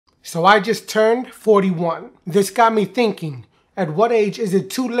So I just turned 41. This got me thinking, at what age is it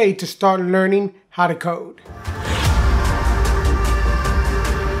too late to start learning how to code?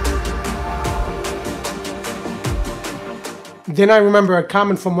 Then I remember a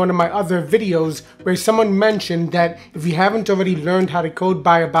comment from one of my other videos where someone mentioned that if you haven't already learned how to code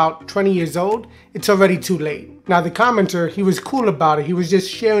by about 20 years old, it's already too late. Now the commenter, he was cool about it, he was just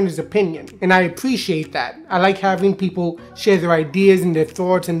sharing his opinion, and I appreciate that. I like having people share their ideas and their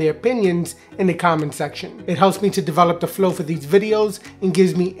thoughts and their opinions in the comment section. It helps me to develop the flow for these videos and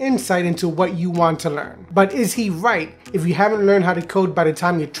gives me insight into what you want to learn. But is he right? If you haven't learned how to code by the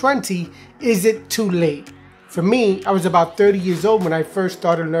time you're 20, is it too late? For me, I was about 30 years old when I first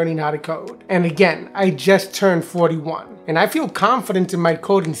started learning how to code. And again, I just turned 41. And I feel confident in my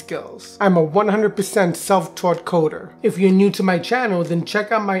coding skills. I'm a 100% self-taught coder. If you're new to my channel, then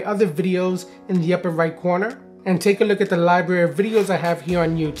check out my other videos in the upper right corner and take a look at the library of videos I have here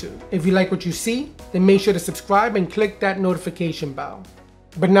on YouTube. If you like what you see, then make sure to subscribe and click that notification bell.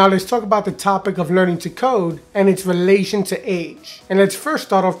 But now let's talk about the topic of learning to code and its relation to age. And let's first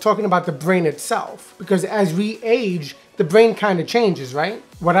start off talking about the brain itself, because as we age, the brain kind of changes, right?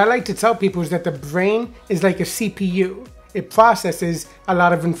 What I like to tell people is that the brain is like a CPU. It processes a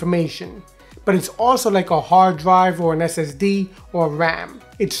lot of information, but it's also like a hard drive or an SSD or RAM.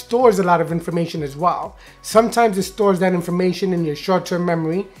 It stores a lot of information as well. Sometimes it stores that information in your short-term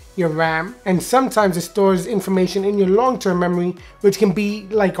memory, your RAM, and sometimes it stores information in your long-term memory, which can be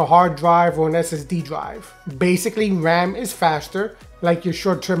like a hard drive or an SSD drive. Basically, RAM is faster, like your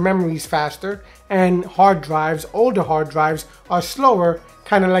short-term memory is faster, and hard drives, older hard drives, are slower,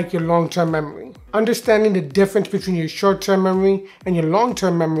 kind of like your long-term memory. Understanding the difference between your short-term memory and your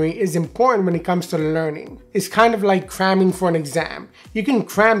long-term memory is important when it comes to learning. It's kind of like cramming for an exam. You can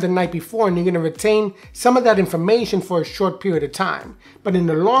cram the night before and you're going to retain some of that information for a short period of time. But in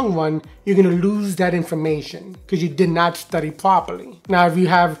the long run, you're going to lose that information because you did not study properly. Now, if you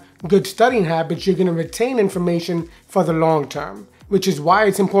have good studying habits, you're going to retain information for the long term, which is why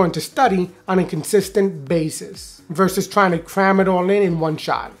it's important to study on a consistent basis versus trying to cram it all in one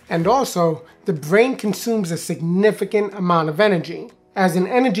shot. And also, the brain consumes a significant amount of energy. As an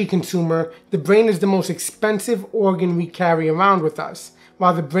energy consumer, the brain is the most expensive organ we carry around with us.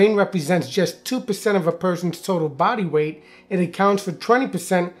 While the brain represents just 2% of a person's total body weight, it accounts for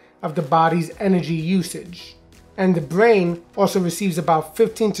 20% of the body's energy usage. And the brain also receives about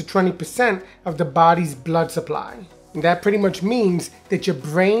 15 to 20% of the body's blood supply. And that pretty much means that your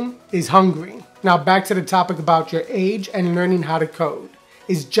brain is hungry. Now back to the topic about your age and learning how to code.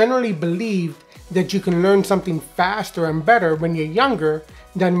 It's generally believed that you can learn something faster and better when you're younger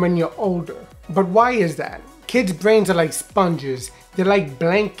than when you're older. But why is that? Kids' brains are like sponges. They're like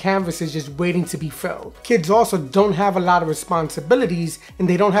blank canvases just waiting to be filled. Kids also don't have a lot of responsibilities and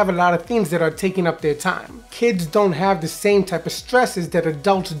they don't have a lot of things that are taking up their time. Kids don't have the same type of stresses that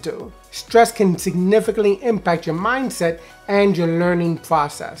adults do. Stress can significantly impact your mindset and your learning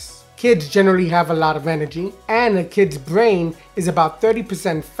process. Kids generally have a lot of energy, and a kid's brain is about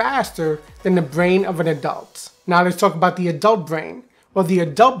 30% faster than the brain of an adult. Now let's talk about the adult brain. Well, the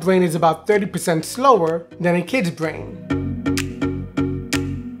adult brain is about 30% slower than a kid's brain.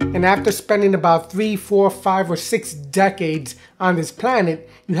 And after spending about 3, 4, 5, or 6 decades on this planet,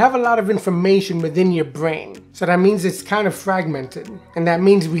 you have a lot of information within your brain. So that means it's kind of fragmented. And that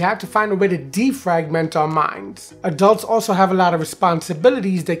means we have to find a way to defragment our minds. Adults also have a lot of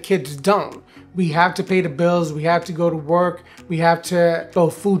responsibilities that kids don't. We have to pay the bills, we have to go to work, we have to go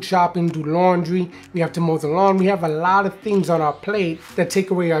food shopping, do laundry, we have to mow the lawn. We have a lot of things on our plate that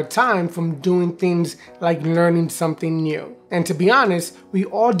take away our time from doing things like learning something new. And to be honest, we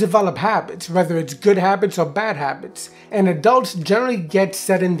all develop habits, whether it's good habits or bad habits, and adults generally get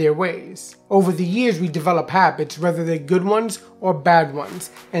set in their ways. Over the years, we develop habits, whether they're good ones or bad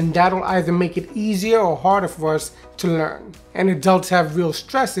ones, and that'll either make it easier or harder for us to learn. And adults have real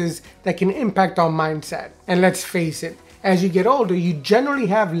stresses that can impact our mindset. And let's face it, as you get older, you generally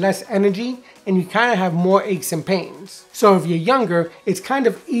have less energy and you kind of have more aches and pains. So if you're younger, it's kind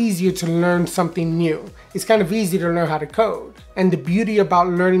of easier to learn something new. It's kind of easy to learn how to code. And the beauty about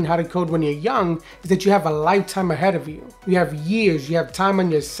learning how to code when you're young is that you have a lifetime ahead of you. You have years, you have time on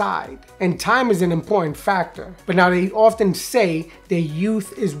your side. And time is an important factor. But now they often say their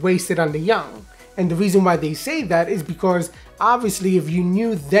youth is wasted on the young. And the reason why they say that is because obviously if you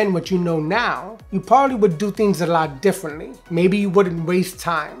knew then what you know now, you probably would do things a lot differently. Maybe you wouldn't waste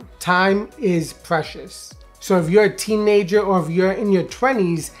time. Time is precious. So if you're a teenager or if you're in your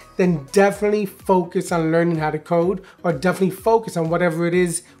 20s, then definitely focus on learning how to code, or definitely focus on whatever it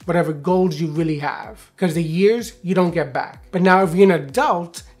is, whatever goals you really have. Because the years you don't get back. But now if you're an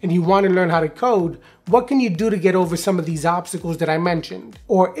adult and you want to learn how to code, what can you do to get over some of these obstacles that I mentioned?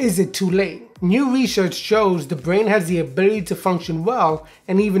 Or is it too late? New research shows the brain has the ability to function well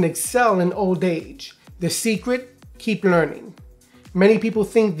and even excel in old age. The secret? Keep learning. Many people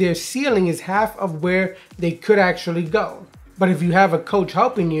think their ceiling is half of where they could actually go. But if you have a coach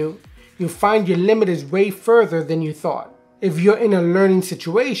helping you, you'll find your limit is way further than you thought. If you're in a learning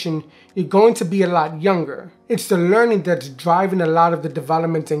situation, you're going to be a lot younger. It's the learning that's driving a lot of the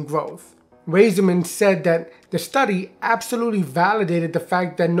development and growth. Reisman said that the study absolutely validated the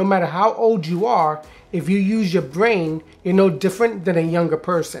fact that no matter how old you are, if you use your brain, you're no different than a younger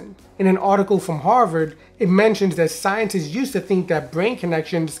person. In an article from Harvard, it mentions that scientists used to think that brain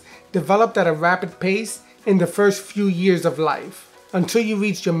connections developed at a rapid pace in the first few years of life, until you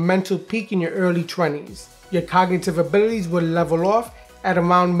reach your mental peak in your early 20s. Your cognitive abilities will level off at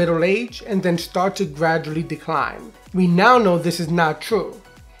around middle age and then start to gradually decline. We now know this is not true.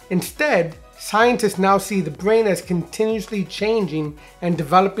 Instead, scientists now see the brain as continuously changing and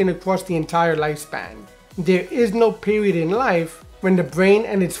developing across the entire lifespan. There is no period in life when the brain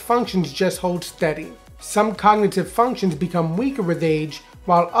and its functions just hold steady. Some cognitive functions become weaker with age,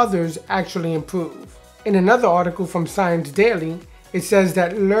 while others actually improve. In another article from Science Daily, it says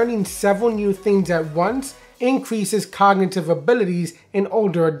that learning several new things at once increases cognitive abilities in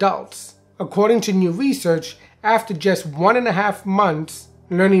older adults. According to new research, after just 1.5 months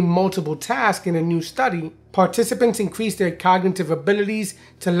learning multiple tasks in a new study, participants increased their cognitive abilities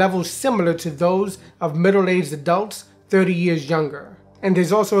to levels similar to those of middle-aged adults 30 years younger. And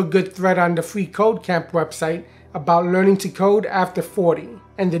there's also a good thread on the Free Code Camp website about learning to code after 40.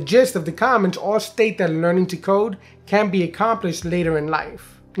 And the gist of the comments all state that learning to code can be accomplished later in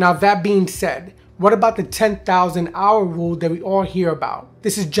life. Now, that being said, what about the 10,000 hour rule that we all hear about?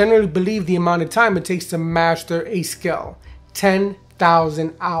 This is generally believed the amount of time it takes to master a skill.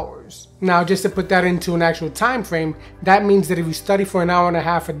 10,000 hours. Now, just to put that into an actual time frame, that means that if you study for 1.5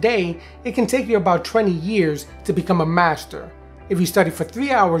 hours a day, it can take you about 20 years to become a master. If you study for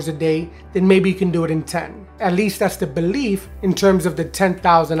 3 hours a day, then maybe you can do it in 10. At least that's the belief in terms of the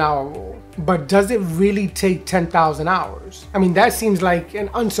 10,000 hour rule. But does it really take 10,000 hours? I mean, that seems like an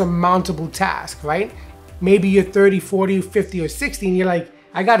unsurmountable task, right? Maybe you're 30, 40, 50, or 60 and you're like,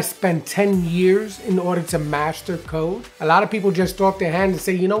 I gotta spend 10 years in order to master code. A lot of people just throw up their hands and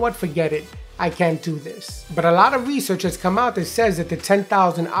say, you know what, forget it. I can't do this. But a lot of research has come out that says that the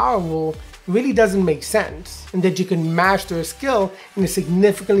 10,000 hour rule really doesn't make sense, and that you can master a skill in a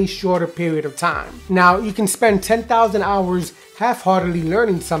significantly shorter period of time. Now, you can spend 10,000 hours half-heartedly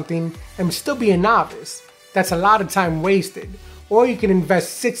learning something and still be a novice. That's a lot of time wasted. Or you can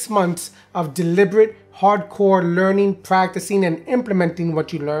invest 6 months of deliberate, hardcore learning, practicing, and implementing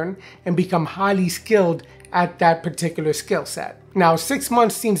what you learn and become highly skilled at that particular skill set. Now, 6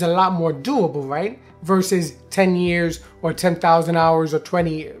 months seems a lot more doable, right? Versus 10 years or 10,000 hours or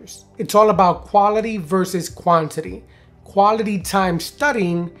 20 years. It's all about quality versus quantity. Quality time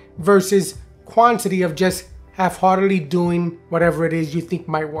studying versus quantity of just half-heartedly doing whatever it is you think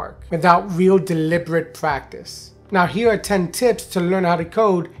might work without real deliberate practice. Now, here are 10 tips to learn how to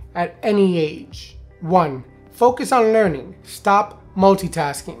code at any age. 1. Focus on learning. Stop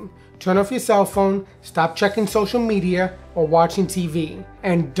multitasking. Turn off your cell phone, stop checking social media or watching TV,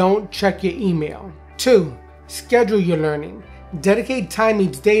 and don't check your email. 2. Schedule your learning. Dedicate time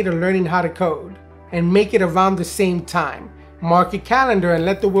each day to learning how to code, and make it around the same time. Mark your calendar and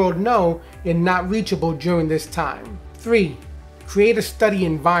let the world know you're not reachable during this time. 3. Create a study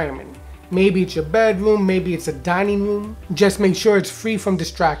environment. Maybe it's your bedroom, maybe it's a dining room. Just make sure it's free from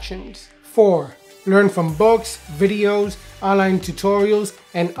distractions. 4. Learn from books, videos, online tutorials,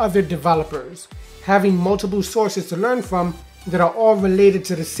 and other developers. Having multiple sources to learn from that are all related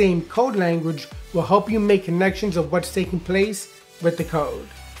to the same code language will help you make connections of what's taking place with the code.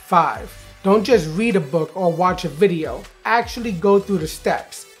 5. Don't just read a book or watch a video. Actually go through the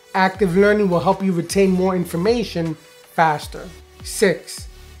steps. Active learning will help you retain more information faster. 6.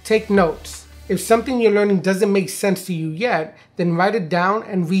 Take notes. If something you're learning doesn't make sense to you yet, then write it down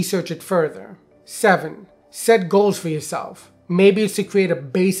and research it further. 7. Set goals for yourself. Maybe it's to create a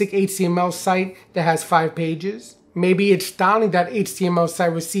basic HTML site that has 5 pages. Maybe it's styling that HTML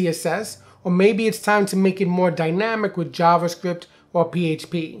site with CSS, or maybe it's time to make it more dynamic with JavaScript or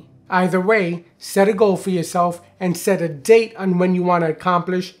PHP. Either way, set a goal for yourself and set a date on when you want to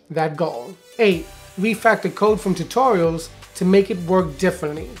accomplish that goal. 8. Refactor code from tutorials to make it work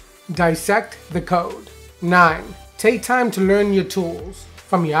differently. Dissect the code. 9. Take time to learn your tools,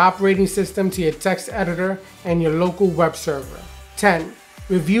 from your operating system to your text editor and your local web server. 10.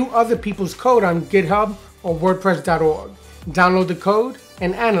 Review other people's code on GitHub or WordPress.org. Download the code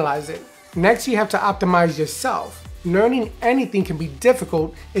and analyze it. Next, you have to optimize yourself. Learning anything can be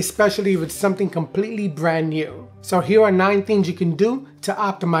difficult, especially if it's something completely brand new. So here are 9 things you can do to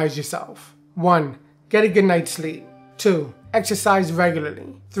optimize yourself. 1. Get a good night's sleep. 2. Exercise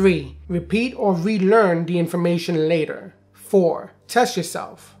regularly. 3. Repeat or relearn the information later. 4. Test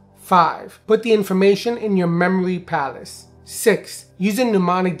yourself. 5. Put the information in your memory palace. 6. Use a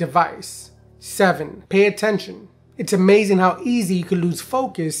mnemonic device. 7. Pay attention. It's amazing how easy you can lose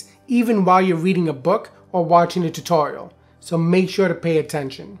focus even while you're reading a book or watching a tutorial, so make sure to pay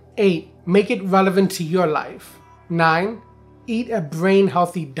attention. 8. Make it relevant to your life. 9. Eat a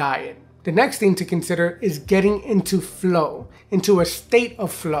brain-healthy diet. The next thing to consider is getting into flow, into a state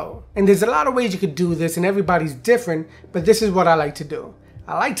of flow. And there's a lot of ways you could do this and everybody's different, but this is what I like to do.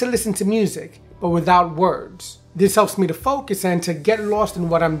 I like to listen to music, but without words. This helps me to focus and to get lost in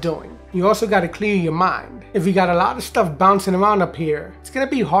what I'm doing. You also got to clear your mind. If you got a lot of stuff bouncing around up here, it's going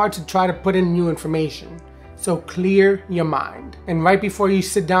to be hard to try to put in new information. So clear your mind. And right before you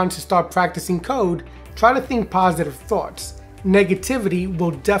sit down to start practicing code, try to think positive thoughts. Negativity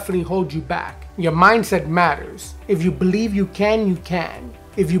will definitely hold you back. Your mindset matters. If you believe you can, you can.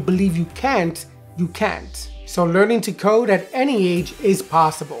 If you believe you can't, you can't. So learning to code at any age is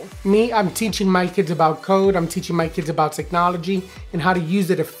possible. Me, I'm teaching my kids about code, I'm teaching my kids about technology and how to use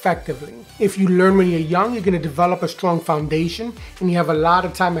it effectively. If you learn when you're young, you're going to develop a strong foundation and you have a lot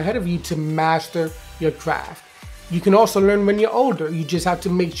of time ahead of you to master your craft. You can also learn when you're older. You just have to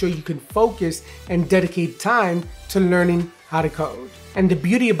make sure you can focus and dedicate time to learning how to code. And the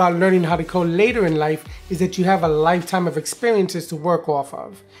beauty about learning how to code later in life is that you have a lifetime of experiences to work off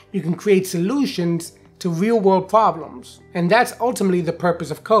of. You can create solutions to real-world problems. And that's ultimately the purpose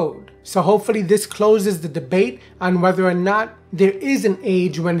of code. So hopefully this closes the debate on whether or not there is an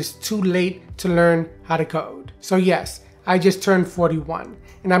age when it's too late to learn how to code. So yes, I just turned 41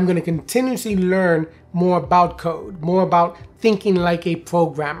 and I'm going to continuously learn more about code, more about thinking like a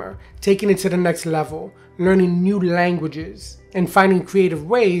programmer, taking it to the next level, learning new languages, and finding creative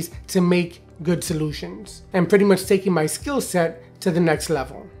ways to make good solutions, and pretty much taking my skill set to the next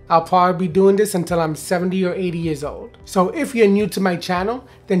level. I'll probably be doing this until I'm 70 or 80 years old. So if you're new to my channel,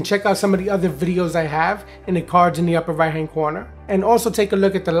 then check out some of the other videos I have in the cards in the upper right hand corner. And also take a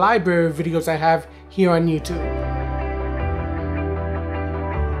look at the library of videos I have here on YouTube.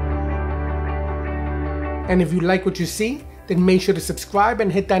 And if you like what you see, then make sure to subscribe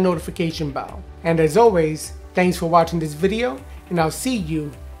and hit that notification bell. And as always, thanks for watching this video, and I'll see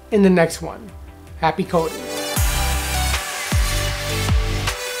you in the next one. Happy coding.